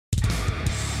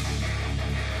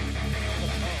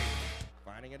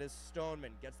it is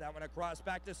Stoneman. Gets that one across,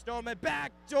 back to Stoneman.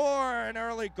 Backdoor, an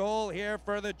early goal here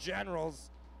for the Generals.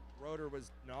 Schroeder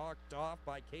was knocked off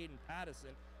by Caden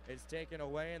Pattison. It's taken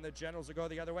away, and the Generals will go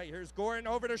the other way. Here's Gordon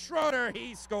over to Schroeder.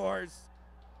 He scores.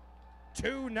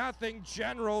 2-0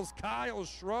 Generals. Kyle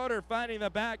Schroeder finding the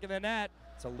back of the net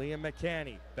to Liam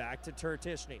McCanny. Back to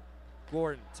Tertishny.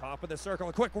 Gordon, top of the circle.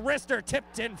 A quick wrister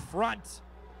tipped in front.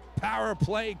 Power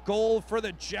play goal for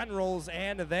the Generals,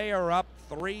 and they are up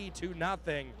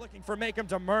 3-0. Looking for Macomb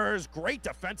Demers. Great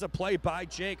defensive play by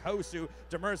Jake Hosu.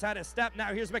 Demers had a step.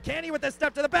 Now here's McCanny with a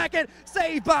step to the back end.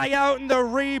 Saved by Out, and the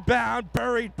rebound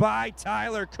buried by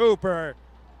Tyler Cooper.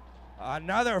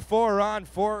 Another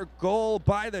 4-on-4 goal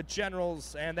by the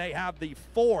Generals, and they have the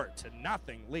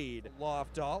 4-0 lead.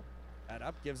 Lofdahl. Head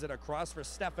up, gives it across for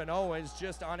Stephen Owens,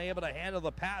 just unable to handle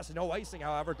the pass. No icing,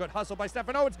 however. Good hustle by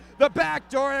Stephen Owens. The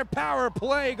backdoor power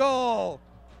play goal.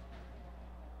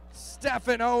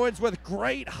 Stephen Owens with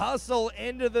great hustle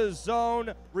into the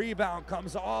zone. Rebound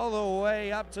comes all the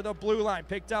way up to the blue line.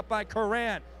 Picked up by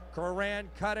Coran. Coran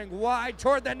cutting wide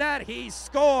toward the net. He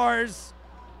scores.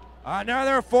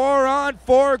 Another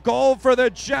 4-on-4 goal for the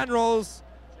Generals.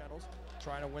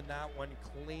 Trying to win that one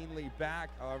cleanly back.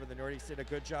 However, the Nordiques did a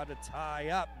good job to tie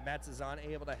up. Metz is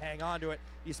unable to hang on to it.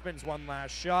 He spins one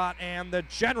last shot, and the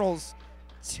Generals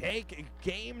take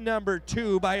game number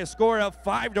 2 by a score of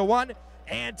 5-1.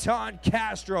 Anton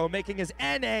Castro making his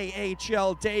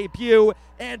NAHL debut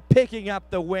and picking up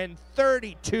the win.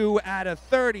 32 out of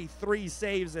 33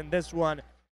 saves in this one.